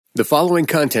The following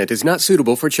content is not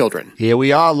suitable for children. Here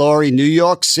we are, Lori, New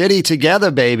York City together,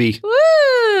 baby.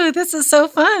 Woo! This is so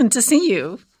fun to see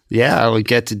you. Yeah, we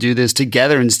get to do this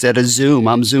together instead of Zoom.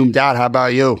 I'm zoomed out. How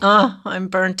about you? Oh, I'm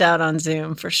burnt out on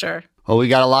Zoom for sure. Well, we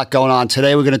got a lot going on.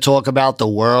 Today we're going to talk about the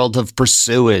world of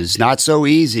pursuers. Not so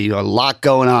easy. A lot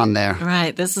going on there.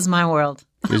 Right. This is my world.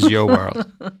 This is your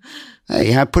world.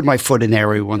 Hey, I put my foot in there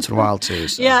every once in a while, too.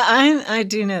 So. Yeah, I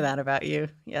do know that about you.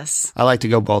 Yes. I like to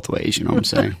go both ways, you know what I'm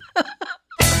saying?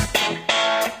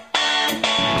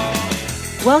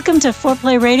 Welcome to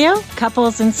Foreplay Radio,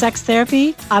 Couples and Sex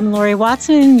Therapy. I'm Lori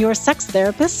Watson, your sex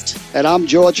therapist. And I'm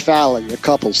George Fallon, your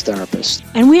couples therapist.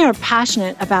 And we are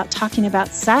passionate about talking about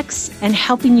sex and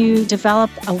helping you develop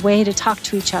a way to talk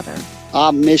to each other.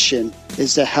 Our mission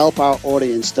is to help our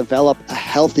audience develop a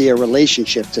healthier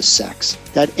relationship to sex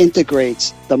that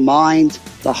integrates the mind,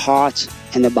 the heart,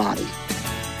 and the body.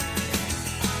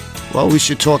 Well, we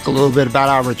should talk a little bit about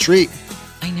our retreat.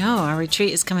 I know. Our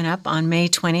retreat is coming up on May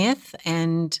 20th.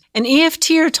 And an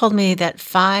EFTer told me that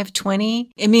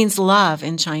 520, it means love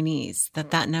in Chinese,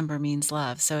 that number means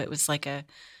love. So it was like a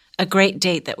great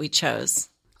date that we chose.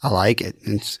 I like it.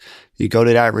 You go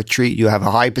to that retreat, you have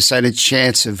a high percentage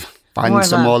chance of finding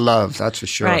some more love, that's for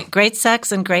sure. Right. Great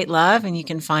sex and great love. And you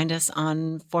can find us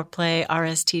on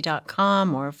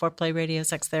foreplayrst.com or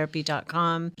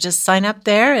foreplayradiosextherapy.com. Just sign up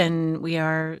there and we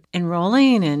are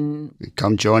enrolling. And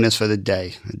come join us for the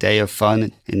day, a day of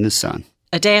fun in the sun.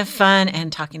 A day of fun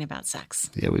and talking about sex.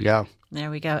 Here we go.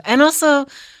 There we go. And also,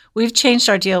 we've changed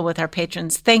our deal with our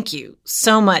patrons. Thank you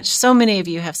so much. So many of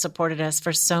you have supported us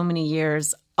for so many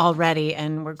years already.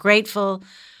 And we're grateful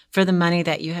for the money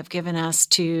that you have given us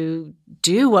to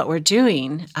do what we're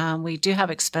doing. We do have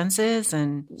expenses,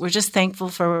 and we're just thankful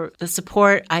for the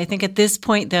support. I think at this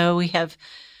point, though,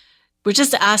 we're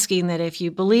just asking that if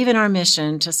you believe in our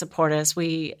mission to support us,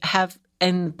 we have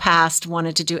in the past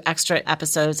wanted to do extra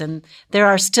episodes, and there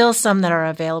are still some that are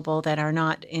available that are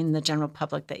not in the general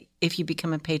public that if you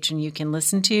become a patron, you can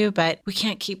listen to, but we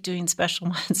can't keep doing special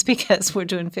ones because we're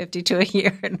doing 52 a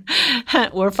year, and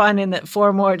we're finding that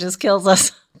 4 more just kills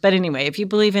us. But anyway, if you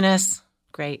believe in us,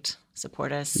 great.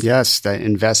 Support us. Yes, that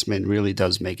investment really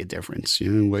does make a difference. You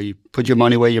know, where you put your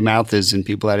money where your mouth is, and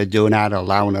people that are doing that are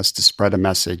allowing us to spread a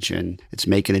message, and it's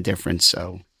making a difference.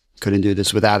 So couldn't do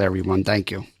this without everyone. Thank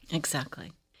you.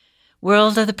 Exactly.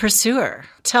 World of the Pursuer.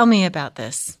 Tell me about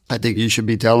this. I think you should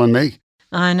be telling me.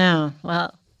 I know.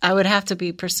 Well, I would have to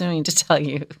be pursuing to tell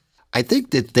you. I think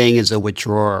the thing as a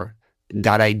withdrawer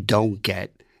that I don't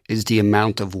get is the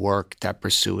amount of work that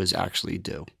pursuers actually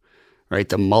do, right?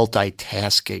 The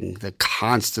multitasking, the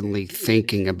constantly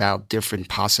thinking about different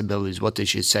possibilities, what they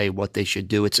should say, what they should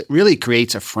do. It really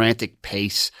creates a frantic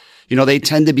pace. You know, they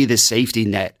tend to be the safety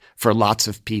net for lots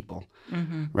of people.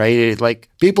 Mm-hmm. Right? Like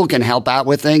people can help out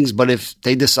with things, but if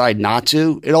they decide not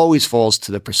to, it always falls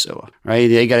to the pursuer, right?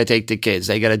 They got to take the kids.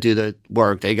 They got to do the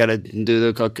work. They got to do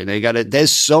the cooking.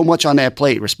 There's so much on their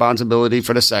plate, responsibility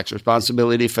for the sex,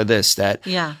 responsibility for this,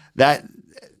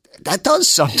 that does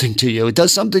something to you. It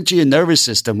does something to your nervous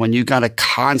system when you got to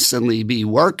constantly be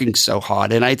working so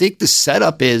hard. And I think the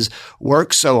setup is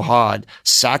work so hard,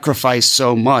 sacrifice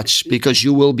so much because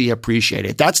you will be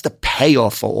appreciated. That's the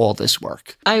payoff for all this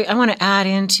work. I want to add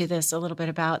into this a little bit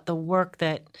about the work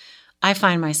that I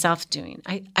find myself doing.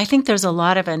 I think there's a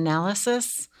lot of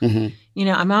analysis. Mm-hmm. You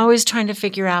know, I'm always trying to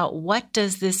figure out what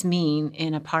does this mean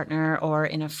in a partner or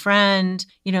in a friend,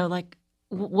 you know, like,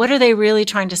 what are they really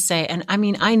trying to say? And I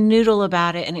mean, I noodle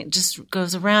about it and it just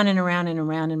goes around and around and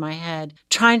around in my head,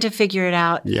 trying to figure it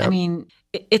out. Yep. I mean,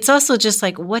 it's also just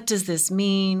like, what does this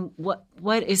mean?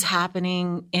 What is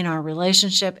happening in our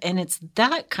relationship? And it's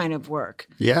that kind of work.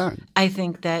 Yeah. I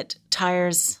think that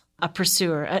tires a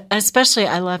pursuer. Especially,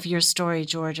 I love your story,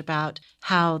 George, about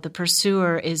how the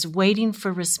pursuer is waiting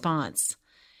for response.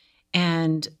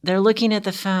 And they're looking at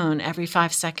the phone every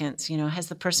 5 seconds, you know, has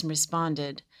the person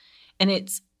responded? And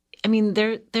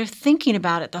they're thinking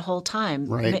about it the whole time.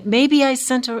 Right. Maybe I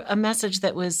sent a message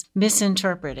that was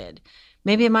misinterpreted.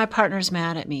 Maybe my partner's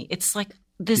mad at me. It's like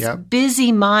this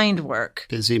busy mind work.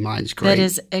 Busy mind's great. That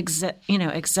is,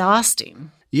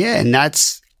 exhausting. Yeah, and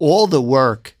that's all the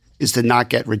work is to not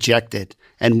get rejected.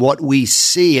 And what we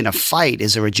see in a fight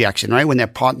is a rejection, right? When their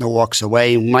partner walks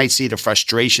away, we might see the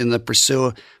frustration of the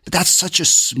pursuer, but that's such a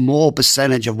small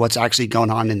percentage of what's actually going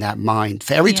on in that mind.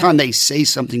 For every time they say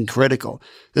something critical,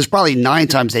 there's probably 9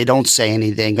 times they don't say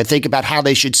anything or think about how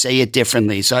they should say it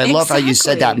differently. So I love how you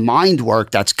said that mind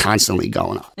work that's constantly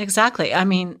going on. Exactly. I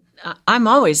mean, I'm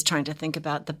always trying to think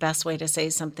about the best way to say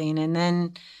something, and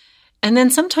then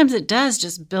sometimes it does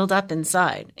just build up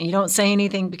inside. And you don't say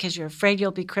anything because you're afraid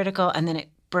you'll be critical, and then it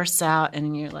bursts out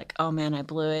and you're like, oh man, I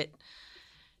blew it.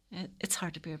 It's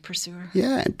hard to be a pursuer.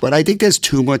 Yeah, but I think there's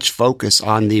too much focus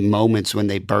on the moments when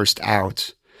they burst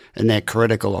out and they're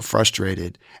critical or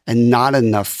frustrated, and not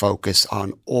enough focus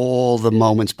on all the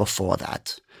moments before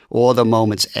that, all the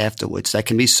moments afterwards that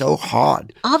can be so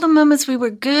hard. All the moments we were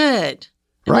good.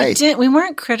 Right. We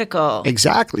weren't critical.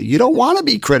 Exactly. You don't want to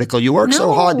be critical. You work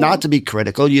so hard not to be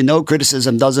critical. You know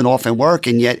criticism doesn't often work,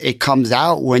 and yet it comes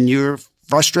out when you're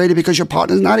frustrated because your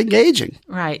partner's not engaging.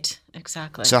 Right.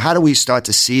 Exactly. So how do we start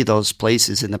to see those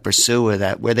places in the pursuer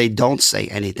where they don't say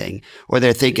anything, or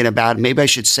they're thinking about, maybe I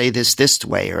should say this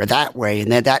way or that way,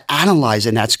 and that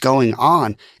analyzing that's going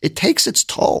on, it takes its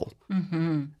toll.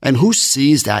 Mm-hmm. And who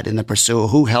sees that in the pursuer?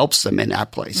 Who helps them in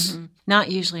that place? Mm-hmm.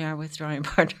 Not usually our withdrawing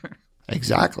partner.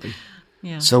 Exactly.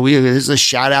 Yeah. So there's a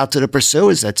shout out to the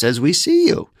pursuers that says, we see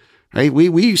you, right?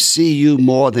 We see you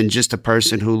more than just a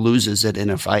person who loses it in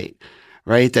a fight.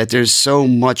 Right? That there's so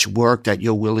much work that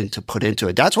you're willing to put into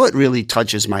it. That's what really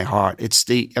touches my heart. It's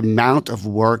the amount of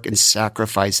work and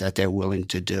sacrifice that they're willing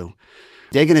to do.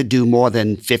 They're going to do more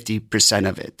than 50%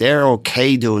 of it. They're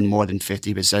okay doing more than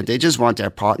 50%. They just want their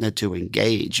partner to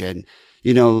engage. And,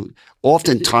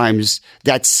 oftentimes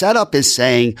that setup is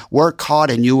saying, work hard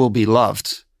and you will be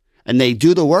loved. And they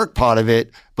do the work part of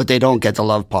it, but they don't get the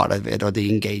love part of it or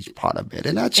the engaged part of it.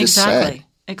 And that's just sad.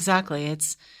 Exactly.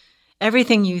 It's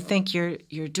everything you think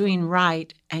you're doing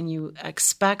right, and you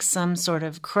expect some sort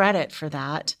of credit for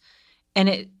that, and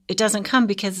it doesn't come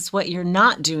because it's what you're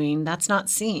not doing that's not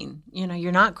seen.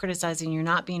 You're not criticizing, you're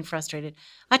not being frustrated.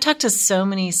 I talk to so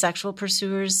many sexual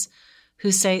pursuers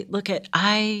who say, look,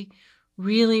 I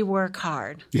really work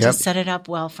hard to set it up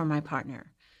well for my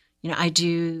partner. I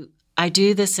do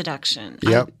the seduction.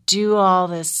 Yep. I do all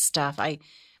this stuff. I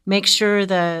make sure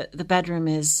the bedroom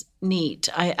is neat.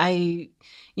 I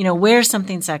wear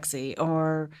something sexy,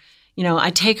 or,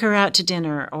 I take her out to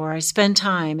dinner, or I spend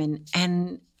time,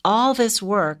 and all this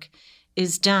work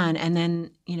is done. And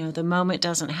then, the moment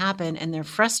doesn't happen and they're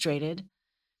frustrated,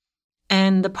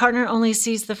 and the partner only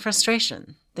sees the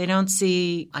frustration. They don't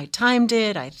see, I timed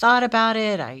it, I thought about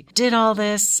it, I did all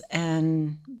this,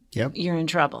 and you're in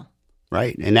trouble.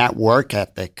 Right. And that work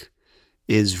ethic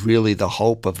is really the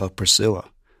hope of a pursuer.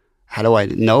 How do I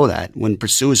know that? When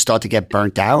pursuers start to get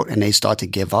burnt out and they start to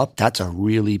give up, that's a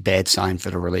really bad sign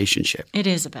for the relationship. It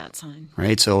is a bad sign.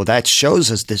 Right? So that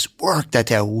shows us this work that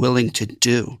they're willing to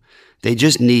do. They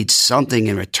just need something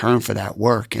in return for that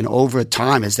work. And over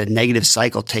time, as the negative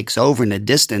cycle takes over in the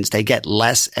distance, they get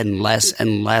less and less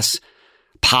and less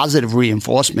positive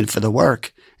reinforcement for the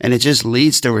work. And it just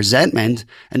leads to resentment.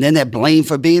 And then they're blamed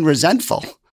for being resentful.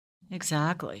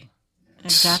 Exactly.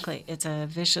 It's a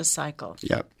vicious cycle.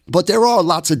 Yeah. But there are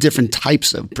lots of different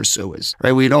types of pursuers,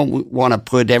 right? We don't want to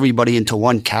put everybody into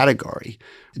one category.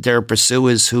 There are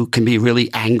pursuers who can be really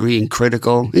angry and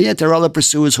critical. And yet there are other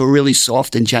pursuers who are really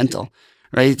soft and gentle,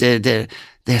 right? They're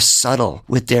subtle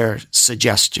with their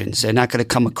suggestions. They're not going to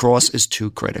come across as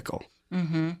too critical.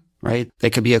 Mm-hmm. Right? They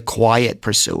could be a quiet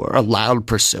pursuer, a loud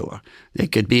pursuer. They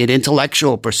could be an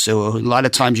intellectual pursuer. A lot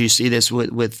of times you see this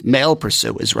with male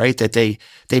pursuers, right? That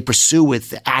they pursue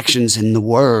with the actions and the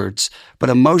words,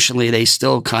 but emotionally they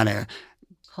still kind of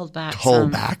hold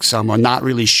back some, or not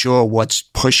really sure what's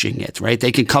pushing it, right?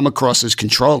 They can come across as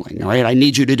controlling, right? I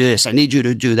need you to do this. I need you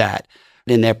to do that.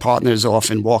 And their partner's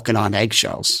often walking on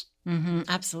eggshells. Mm-hmm,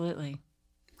 absolutely.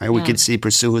 Right? We can see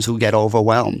pursuers who get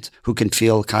overwhelmed, who can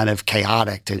feel kind of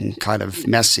chaotic and kind of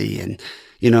messy. And,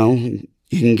 you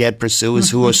can get pursuers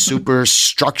who are super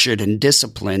structured and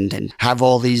disciplined and have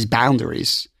all these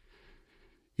boundaries.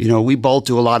 We both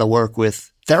do a lot of work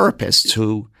with therapists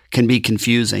who can be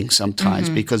confusing sometimes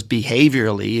because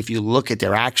behaviorally, if you look at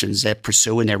their actions, they're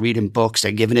pursuing, they're reading books,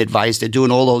 they're giving advice, they're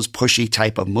doing all those pushy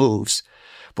type of moves.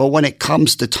 But when it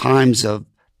comes to times of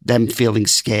them feeling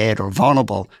scared or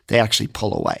vulnerable, they actually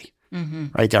pull away,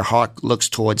 right? Their heart looks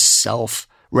towards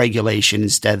self-regulation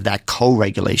instead of that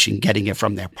co-regulation, getting it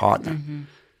from their partner. Mm-hmm.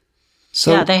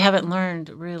 So they haven't learned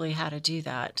really how to do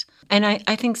that. And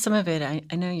I think some of it,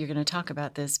 I know you're going to talk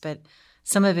about this, but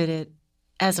some of it,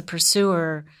 as a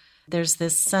pursuer, there's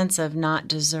this sense of not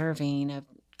deserving,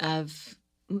 of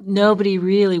nobody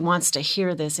really wants to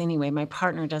hear this anyway. My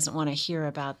partner doesn't want to hear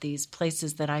about these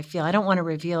places that I feel. I don't want to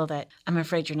reveal that I'm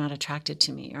afraid you're not attracted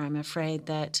to me, or I'm afraid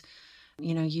that,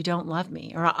 you don't love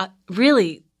me, or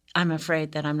really I'm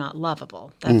afraid that I'm not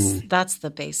lovable. That's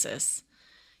the basis.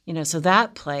 So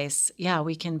that place,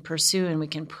 we can pursue and we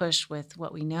can push with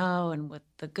what we know and with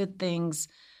the good things.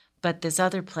 But this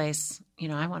other place,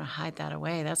 I want to hide that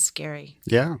away. That's scary.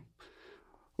 Yeah.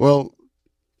 Well,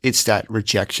 it's that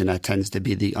rejection that tends to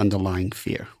be the underlying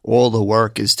fear. All the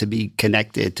work is to be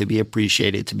connected, to be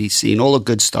appreciated, to be seen, all the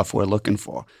good stuff we're looking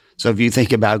for. So if you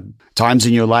think about times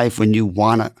in your life when you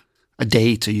want a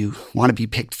date or you want to be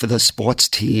picked for the sports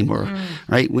team or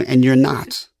right, and you're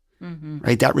not,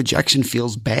 right? That rejection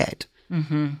feels bad,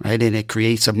 right? And it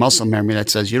creates a muscle memory that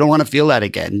says you don't want to feel that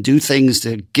again. Do things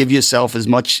to give yourself as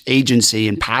much agency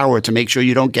and power to make sure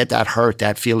you don't get that hurt,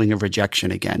 that feeling of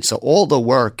rejection again. So all the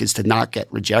work is to not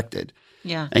get rejected.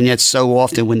 Yeah. And yet so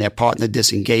often when their partner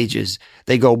disengages,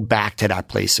 they go back to that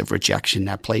place of rejection,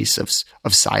 that place of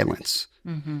silence.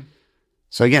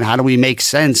 So again, how do we make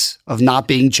sense of not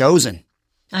being chosen?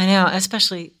 I know,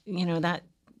 especially,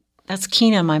 that's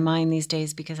keen on my mind these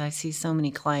days because I see so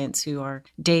many clients who are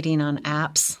dating on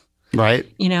apps, right?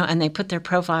 And they put their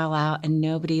profile out and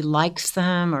nobody likes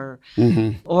them or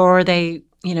they,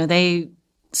 they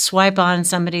swipe on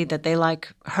somebody that they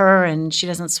like her and she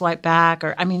doesn't swipe back.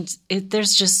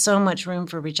 There's just so much room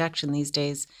for rejection these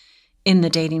days in the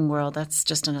dating world. That's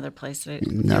just another place that it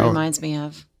reminds me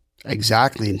of.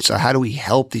 Exactly. And so how do we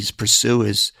help these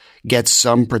pursuers get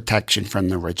some protection from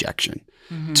the rejection?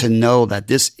 To know that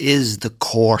this is the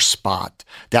core spot,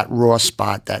 that raw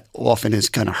spot that often is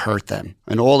going to hurt them.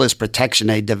 And all this protection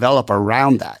they develop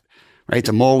around that, right?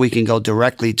 The more we can go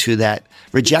directly to that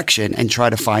rejection and try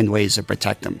to find ways to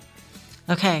protect them.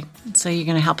 Okay. So you're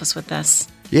going to help us with this.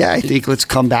 Yeah, I think let's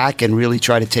come back and really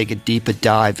try to take a deeper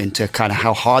dive into kind of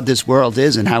how hard this world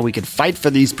is and how we can fight for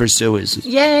these pursuers.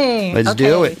 Yay! Let's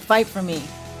do it. Fight for me.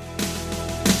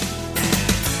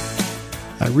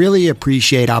 I really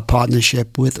appreciate our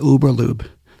partnership with Uberlube.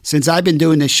 Since I've been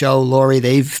doing this show, Lori,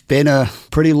 they've been a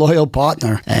pretty loyal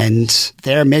partner, and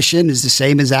their mission is the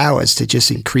same as ours, to just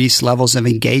increase levels of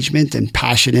engagement and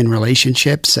passion in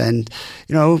relationships. And,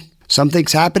 some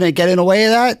things happen and get in the way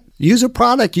of that. Use a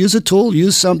product, use a tool,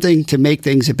 use something to make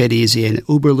things a bit easier. And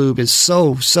Uberlube is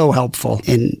so, so helpful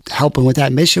in helping with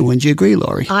that mission. Wouldn't you agree,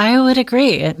 Lori? I would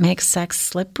agree. It makes sex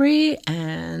slippery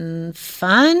and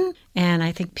fun. And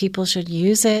I think people should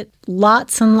use it,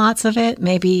 lots and lots of it,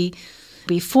 maybe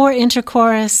before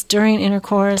intercourse, during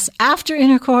intercourse, after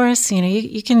intercourse.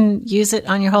 You can use it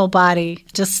on your whole body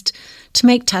just to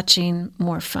make touching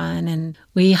more fun. And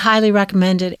we highly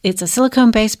recommend it. It's a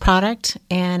silicone-based product,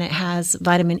 and it has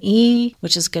vitamin E,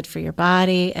 which is good for your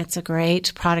body. It's a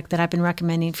great product that I've been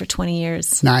recommending for 20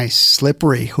 years. Nice.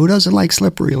 Slippery. Who doesn't like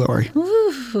slippery, Lori?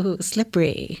 Ooh,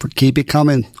 slippery. Keep it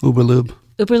coming, Uberlube.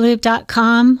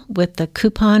 Uberlube.com with the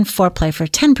coupon Foreplay for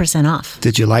 10% off.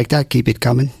 Did you like that? Keep it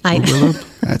coming,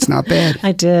 Uberlube? That's not bad.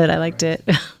 I did. I liked it.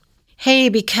 Hey,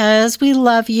 because we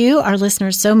love you, our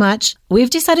listeners, so much, we've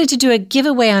decided to do a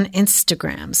giveaway on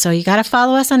Instagram. So you got to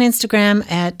follow us on Instagram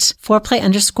at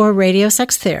Foreplay_Radio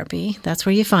Sex Therapy. That's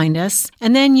where you find us.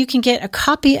 And then you can get a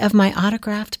copy of my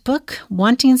autographed book,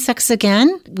 Wanting Sex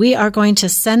Again. We are going to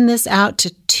send this out to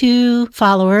 2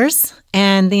 followers.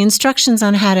 And the instructions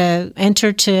on how to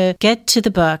enter to get to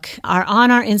the book are on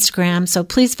our Instagram, so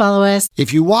please follow us.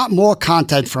 If you want more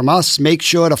content from us, make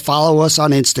sure to follow us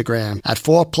on Instagram at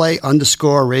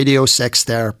Foreplay_Radio Sex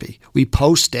Therapy. We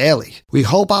post daily. We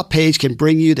hope our page can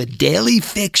bring you the daily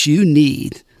fix you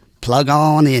need. Plug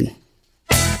on in.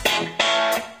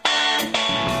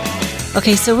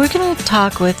 Okay, so we're going to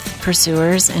talk with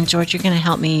pursuers, and George, you're going to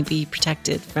help me be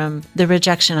protected from the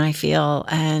rejection I feel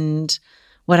and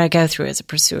what I go through as a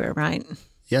pursuer, right?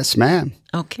 Yes, ma'am.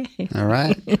 Okay. All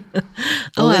right.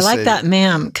 Well, I like that,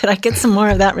 ma'am. Could I get some more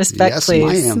of that respect, yes,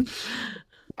 please? Yes, ma'am.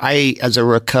 I, as a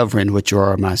recovering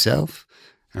withdrawer myself,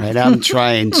 right, I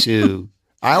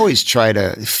always try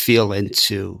to feel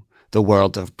into the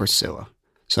world of pursuer.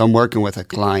 So I'm working with a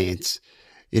client.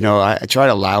 I try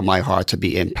to allow my heart to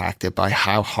be impacted by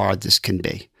how hard this can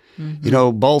be.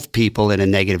 Both people in a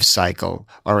negative cycle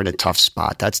are in a tough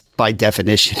spot. That's by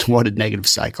definition what a negative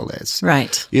cycle is.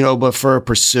 Right. But for a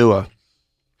pursuer,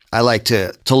 I like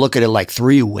to look at it like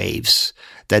 3 waves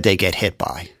that they get hit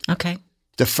by. Okay.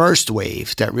 The first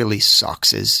wave that really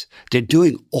sucks is they're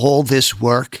doing all this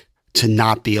work to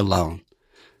not be alone,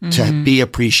 to be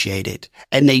appreciated.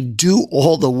 And they do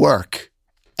all the work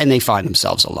and they find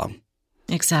themselves alone.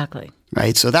 Exactly.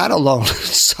 Right. So that alone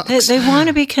sucks. They want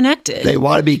to be connected. They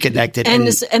want to be connected. And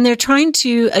they're trying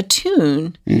to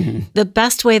attune the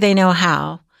best way they know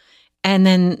how. And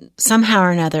then somehow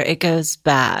or another, it goes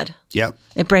bad. Yep.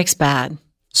 It breaks bad.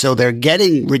 So they're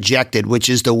getting rejected, which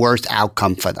is the worst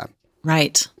outcome for them.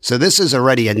 Right. So this is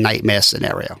already a nightmare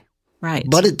scenario. Right.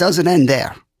 But it doesn't end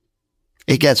there.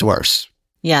 It gets worse.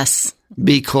 Yes.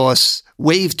 Because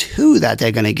wave 2 that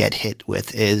they're going to get hit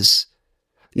with is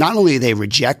not only are they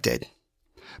rejected,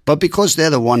 But because they're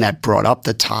the one that brought up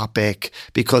the topic,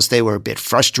 because they were a bit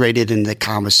frustrated in the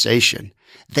conversation,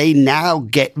 they now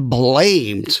get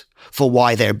blamed for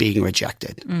why they're being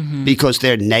rejected, because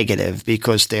they're negative,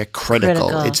 because they're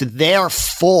critical. It's their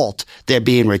fault they're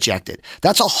being rejected.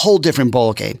 That's a whole different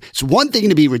ballgame. It's one thing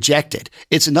to be rejected.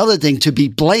 It's another thing to be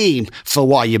blamed for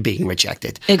why you're being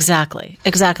rejected. Exactly.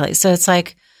 So it's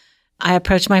like I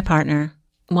approach my partner,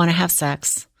 want to have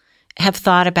sex, have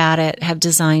thought about it, have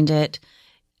designed it,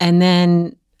 and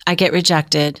then I get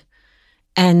rejected.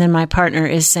 And then my partner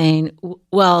is saying,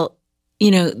 well, you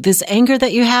know, this anger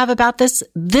that you have about this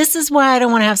is why I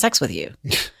don't want to have sex with you.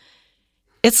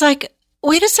 It's like,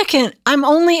 wait a second. I'm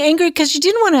only angry because you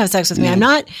didn't want to have sex with me. I'm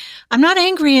not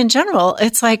angry in general.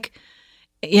 It's like,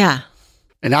 yeah.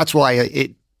 And that's why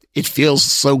it feels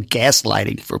so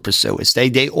gaslighting for pursuers.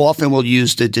 They often will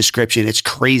use the description, it's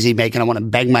crazy making I want to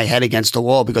bang my head against the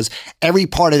wall, because every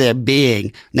part of their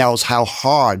being knows how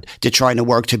hard they're trying to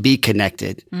work to be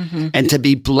connected, and to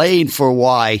be blamed for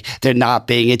why they're not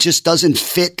being. It just doesn't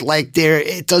fit, like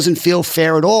it doesn't feel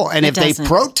fair at all. And if they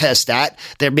protest that,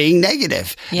 they're being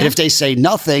negative. Yeah. And if they say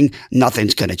nothing,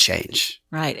 nothing's going to change.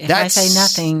 Right. If I say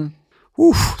nothing.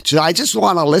 So I just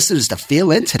want our listeners to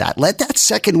feel into that. Let that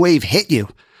second wave hit you.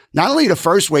 Not only the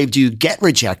first wave do you get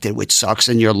rejected, which sucks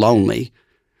and you're lonely,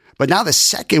 but now the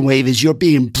second wave is you're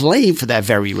being blamed for that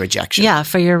very rejection. Yeah,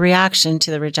 for your reaction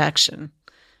to the rejection.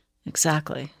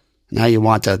 Exactly. Now you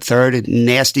want the third and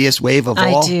nastiest wave of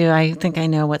all? I do. I think I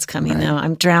know what's coming now.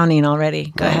 I'm drowning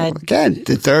already. Go ahead. Again,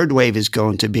 the third wave is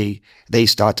going to be they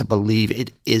start to believe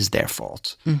it is their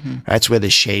fault. That's where the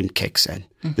shame kicks in.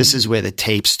 This is where the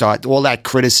tapes start. All that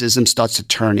criticism starts to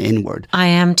turn inward. I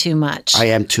am too much. I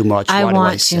am too much. I Why want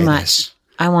do I say too much. This?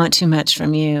 I want too much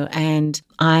from you. And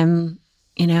I'm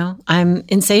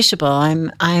insatiable. I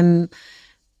mean,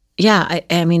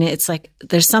 it's like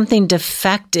there's something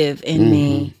defective in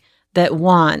me that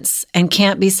wants and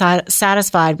can't be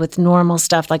satisfied with normal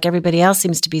stuff like everybody else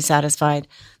seems to be satisfied.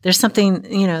 There's something,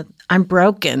 I'm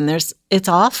broken. It's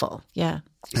awful. Yeah.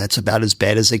 That's about as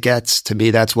bad as it gets. To me,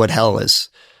 that's what hell is.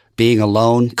 Being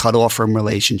alone, cut off from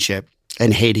relationship,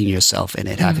 and hating yourself in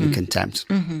it, having contempt.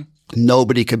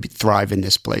 Nobody could thrive in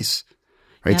this place.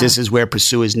 Right. Yeah. This is where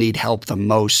pursuers need help the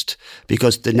most,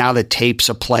 because now the tapes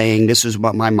are playing. This is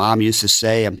what my mom used to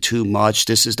say. I'm too much.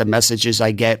 This is the messages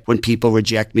I get when people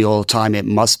reject me all the time. It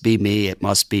must be me. It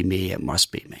must be me. It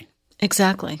must be me.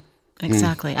 Exactly.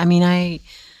 I mean,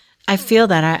 I feel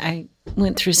that I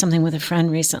went through something with a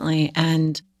friend recently,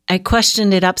 and I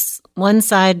questioned it up one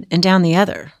side and down the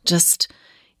other. Just,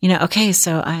 okay,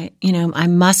 so I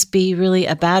must be really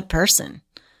a bad person.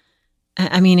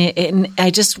 I mean,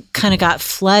 I just kind of got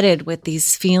flooded with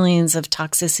these feelings of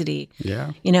toxicity.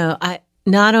 Yeah.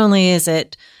 Not only is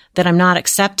it that I'm not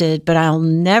accepted, but I'll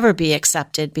never be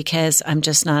accepted because I'm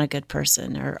just not a good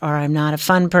person, or I'm not a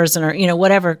fun person, or,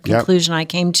 whatever conclusion I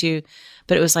came to.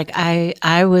 But it was like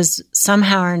I was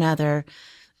somehow or another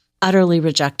utterly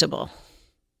rejectable.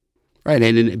 Right.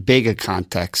 And in a bigger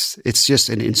context, it's just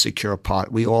an insecure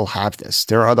part. We all have this.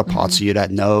 There are other parts of you that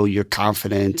know you're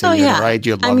confident and you're right,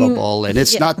 you're lovable. And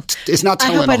it's not telling the whole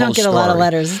story. I hope I don't get a lot of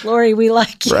letters. Lori, we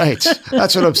like you. Right.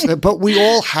 That's what I'm saying. But we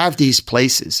all have these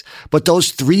places. But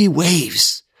those three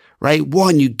waves, right?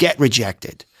 1, you get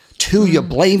rejected. 2, you're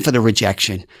blamed for the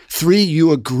rejection. 3,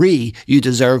 you agree you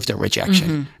deserve the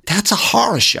rejection. That's a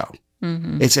horror show.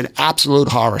 It's an absolute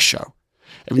horror show.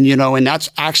 And that's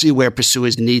actually where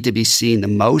pursuers need to be seen the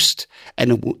most.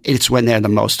 And it's when they're the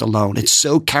most alone. It's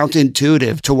so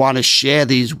counterintuitive to want to share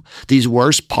these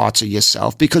worst parts of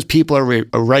yourself, because people are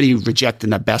already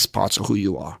rejecting the best parts of who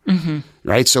you are.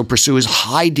 Right? So pursuers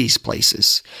hide these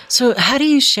places. So how do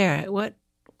you share it? What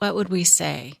would we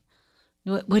say?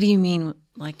 What do you mean?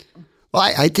 Well,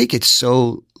 I think it's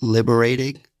so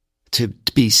liberating to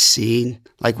be seen.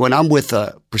 Like when I'm with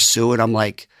a pursuer, I'm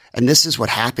like, and this is what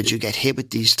happens. You get hit with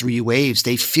these 3 waves.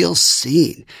 They feel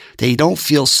seen. They don't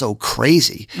feel so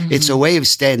crazy. It's a way of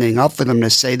standing up for them to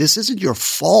say, this isn't your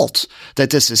fault that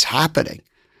this is happening,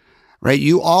 right?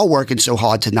 You are working so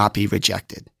hard to not be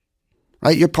rejected,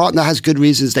 right? Your partner has good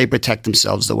reasons they protect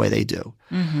themselves the way they do.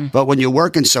 But when you're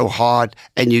working so hard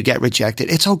and you get rejected,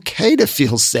 it's okay to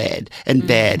feel sad and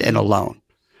bad and alone.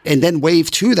 And then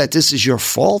wave 2, that this is your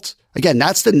fault. Again,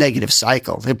 that's the negative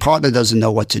cycle. The partner doesn't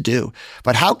know what to do.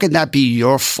 But how can that be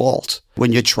your fault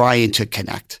when you're trying to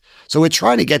connect? So we're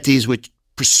trying to get these with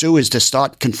pursuers to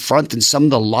start confronting some of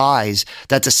the lies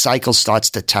that the cycle starts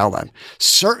to tell them.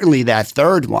 Certainly that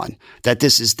third one, that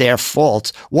this is their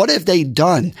fault. What have they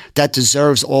done that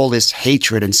deserves all this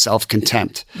hatred and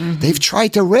self-contempt? They've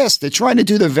tried to risk. They're trying to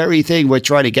do the very thing we're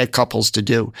trying to get couples to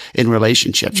do in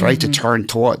relationships, right? To turn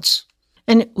towards.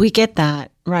 And we get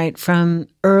that, right, from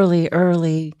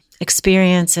early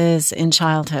experiences in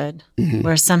childhood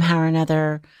where somehow or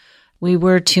another we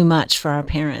were too much for our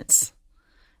parents.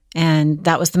 And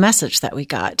that was the message that we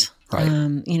got.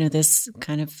 Right. This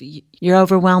kind of, you're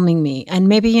overwhelming me. And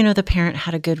maybe, the parent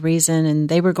had a good reason and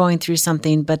they were going through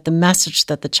something, but the message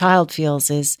that the child feels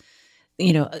is,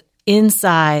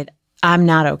 inside, I'm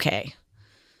not okay.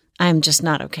 I'm just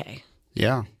not okay.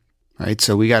 Yeah. Right.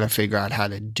 So we got to figure out how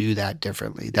to do that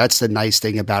differently. That's the nice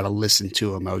thing about a listen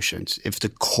to emotions. If the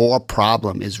core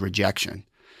problem is rejection,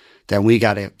 then we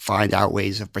got to find out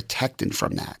ways of protecting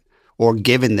from that or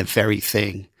giving the very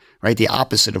thing. Right? The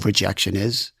opposite of rejection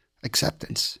is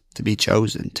acceptance, to be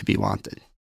chosen, to be wanted.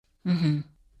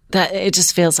 That it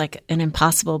just feels like an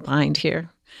impossible bind here.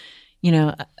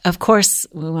 Of course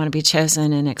we want to be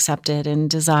chosen and accepted and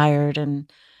desired,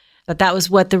 but that was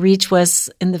what the reach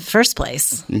was in the first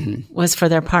place, was for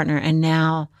their partner. And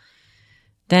now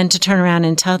then to turn around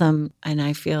and tell them, and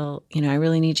I feel, I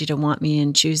really need you to want me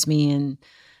and choose me and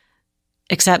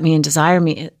accept me and desire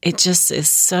me. It just is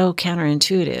so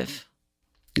counterintuitive.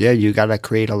 Yeah, you got to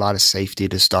create a lot of safety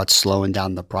to start slowing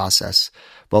down the process.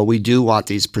 But we do want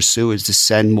these pursuers to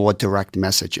send more direct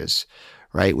messages,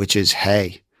 right? Which is,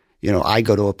 hey, I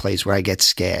go to a place where I get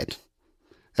scared.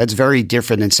 That's very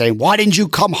different than saying, why didn't you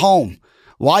come home?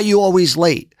 Why are you always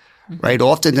late? Right?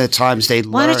 Often the times they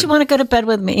learn. Why don't you want to go to bed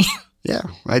with me? Yeah,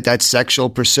 right. That's sexual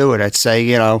pursuer. That's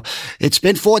saying, it's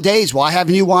been 4 days. Why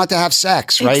haven't you wanted to have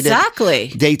sex? Right?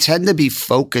 Exactly. They tend to be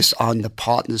focused on the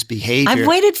partner's behavior. I've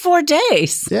waited 4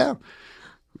 days. Yeah.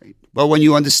 But when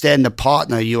you understand the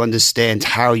partner, you understand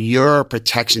how your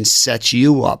protection sets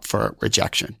you up for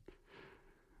rejection.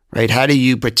 Right? How do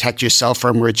you protect yourself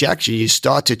from rejection? You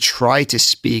start to try to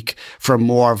speak from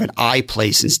more of an I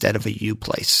place instead of a you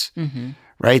place.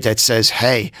 Right? That says,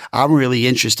 hey, I'm really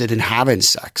interested in having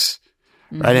sex.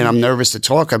 Right. And I'm nervous to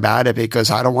talk about it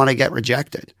because I don't want to get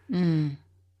rejected. You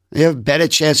have a better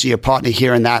chance of your partner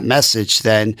hearing that message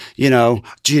than, do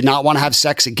you not want to have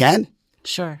sex again?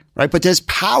 Sure. Right. But there's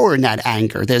power in that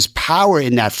anger. There's power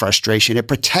in that frustration. It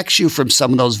protects you from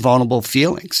some of those vulnerable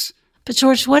feelings. But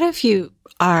George, what if you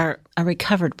are a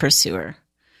recovered pursuer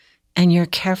and you're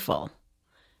careful?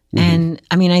 And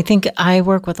I think I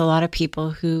work with a lot of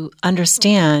people who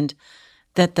understand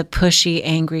that the pushy,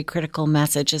 angry, critical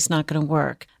message is not going to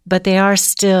work, but they are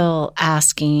still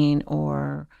asking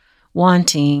or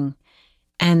wanting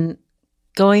and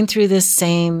going through this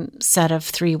same set of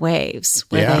 3 waves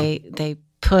where they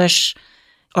push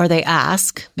or they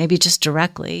ask, maybe just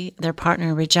directly, their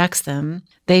partner rejects them.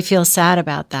 They feel sad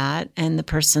about that. And the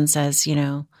person says,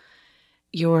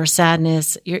 your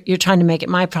sadness, you're trying to make it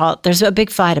my fault. There's a big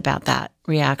fight about that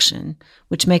reaction,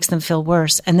 which makes them feel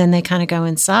worse. And then they kind of go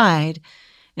inside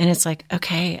and it's like,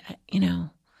 okay,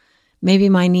 maybe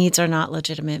my needs are not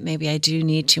legitimate. Maybe I do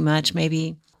need too much.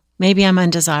 Maybe I'm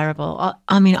undesirable.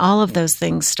 All of those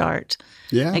things start.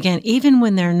 Yeah. Again, even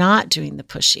when they're not doing the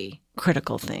pushy,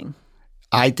 critical thing.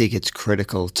 I think it's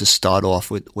critical to start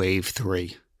off with wave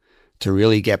 3, to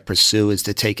really get pursuers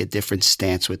to take a different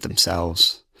stance with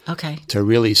themselves. Okay. To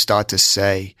really start to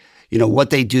say,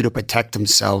 what they do to protect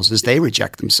themselves is they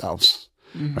reject themselves,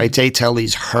 right? They tell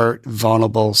these hurt,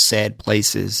 vulnerable, sad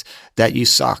places that you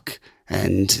suck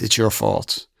and it's your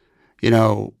fault.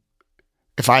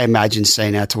 If I imagine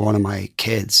saying that to one of my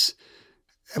kids,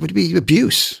 it would be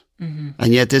abuse. And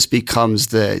yet this becomes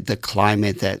the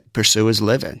climate that pursuers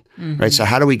live in, right? So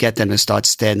how do we get them to start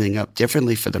standing up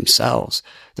differently for themselves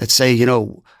that say,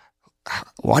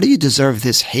 why do you deserve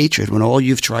this hatred when all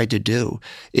you've tried to do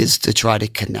is to try to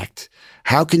connect?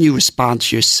 How can you respond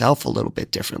to yourself a little bit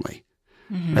differently,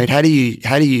 right? How do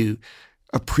you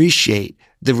appreciate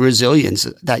the resilience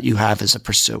that you have as a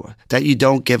pursuer, that you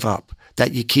don't give up,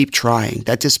 that you keep trying,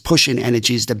 that this pushing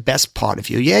energy is the best part of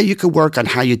you? Yeah, you could work on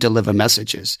how you deliver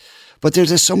messages, but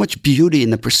there's so much beauty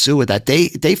in the pursuer that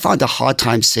they find a hard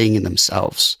time seeing in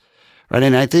themselves. Right.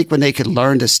 And I think when they could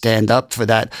learn to stand up for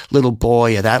that little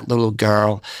boy or that little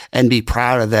girl and be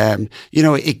proud of them,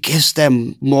 it gives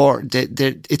them more,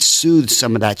 it soothes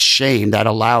some of that shame that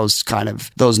allows kind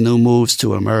of those new moves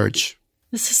to emerge.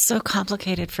 This is so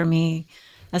complicated for me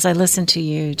as I listen to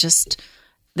you. Just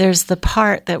there's the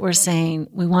part that we're saying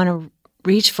we want to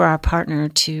reach for our partner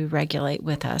to regulate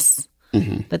with us.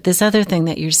 But this other thing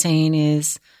that you're saying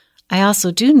is I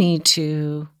also do need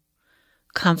to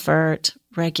comfort,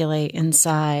 regulate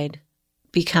inside,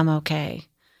 become okay.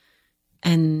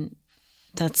 And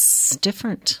that's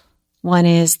different. One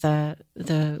is the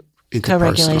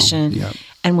co-regulation, yep.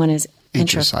 and one is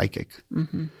intrapsychic.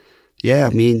 Mm-hmm. Yeah, I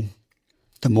mean,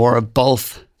 the more of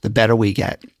both, the better we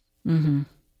get. Mm-hmm.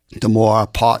 The more our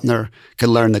partner can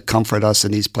learn to comfort us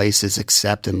in these places,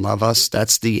 accept and love us.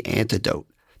 That's the antidote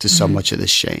to so much of this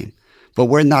shame. But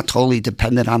we're not totally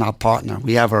dependent on our partner.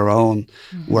 We have our own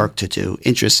work to do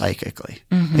intrapsychically.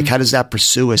 Mm-hmm. Like, how does that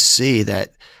pursuer see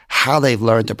that how they've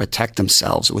learned to protect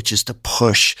themselves, which is to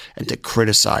push and to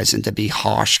criticize and to be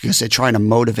harsh because they're trying to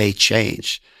motivate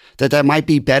change, that there might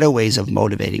be better ways of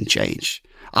motivating change.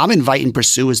 I'm inviting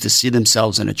pursuers to see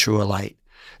themselves in a truer light.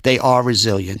 They are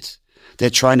resilient. They're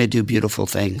trying to do beautiful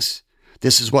things.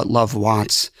 This is what love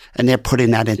wants, and they're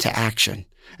putting that into action.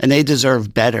 And they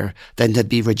deserve better than to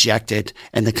be rejected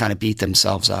and to kind of beat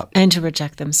themselves up. And to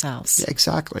reject themselves. Yeah,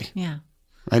 exactly. Yeah.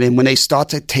 Right? And when they start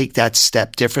to take that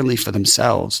step differently for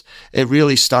themselves, it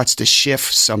really starts to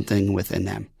shift something within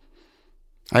them.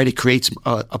 Right? It creates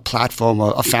a platform,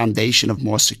 a foundation of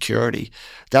more security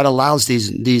that allows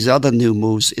these other new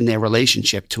moves in their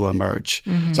relationship to emerge.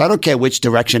 Mm-hmm. So I don't care which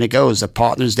direction it goes. The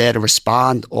partner's there to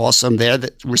respond. Awesome. They're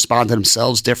to respond to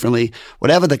themselves differently.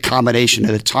 Whatever the combination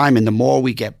at the time, and the more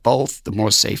we get both, the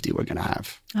more safety we're going to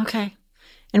have. Okay.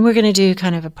 And we're going to do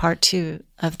kind of a part 2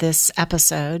 of this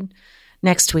episode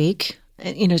next week,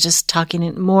 just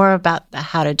talking more about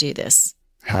how to do this.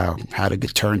 How to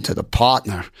turn to the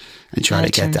partner and try to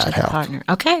get that help. Partner.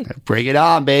 Okay. Bring it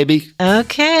on, baby.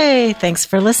 Okay. Thanks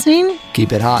for listening.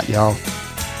 Keep it hot, y'all.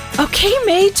 Okay,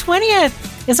 May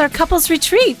 20th is our couples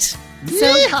retreat.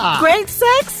 Yeah. So great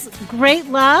sex, great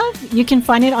love. You can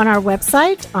find it on our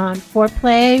website on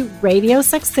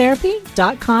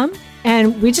foreplayradiosextherapy.com.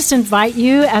 And we just invite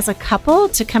you as a couple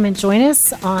to come and join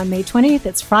us on May 20th.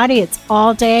 It's Friday. It's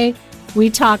all day. We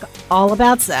talk all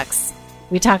about sex.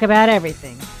 We talk about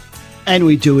everything. And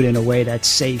we do it in a way that's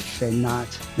safe and not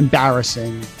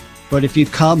embarrassing. But if you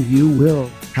come, you will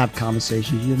have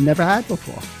conversations you've never had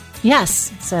before.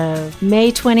 Yes. So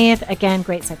May 20th, again,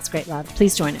 great sex, great love.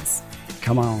 Please join us.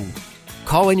 Come on.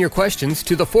 Call in your questions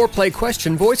to the Foreplay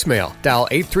question voicemail. Dial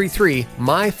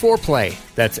 833-MY-4PLAY.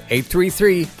 That's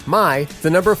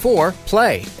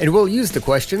 833-MY-4-PLAY. And we'll use the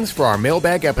questions for our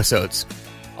mailbag episodes.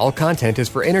 All content is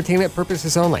for entertainment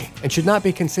purposes only and should not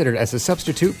be considered as a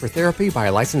substitute for therapy by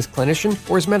a licensed clinician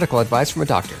or as medical advice from a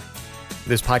doctor.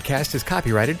 This podcast is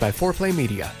copyrighted by Foreplay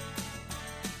Media.